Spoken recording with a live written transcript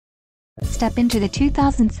Step into the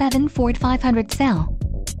 2007 Ford 500 SL.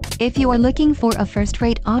 If you are looking for a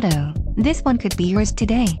first-rate auto, this one could be yours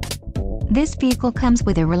today. This vehicle comes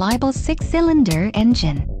with a reliable 6-cylinder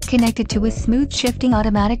engine, connected to a smooth shifting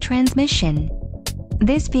automatic transmission.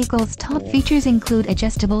 This vehicle's top features include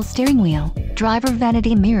adjustable steering wheel, driver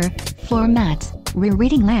vanity mirror, floor mats, rear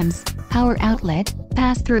reading lamps, power outlet,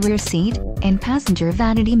 pass-through rear seat, and passenger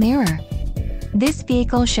vanity mirror. This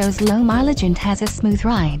vehicle shows low mileage and has a smooth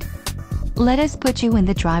ride. Let us put you in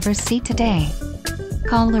the driver's seat today.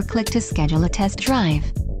 Call or click to schedule a test drive.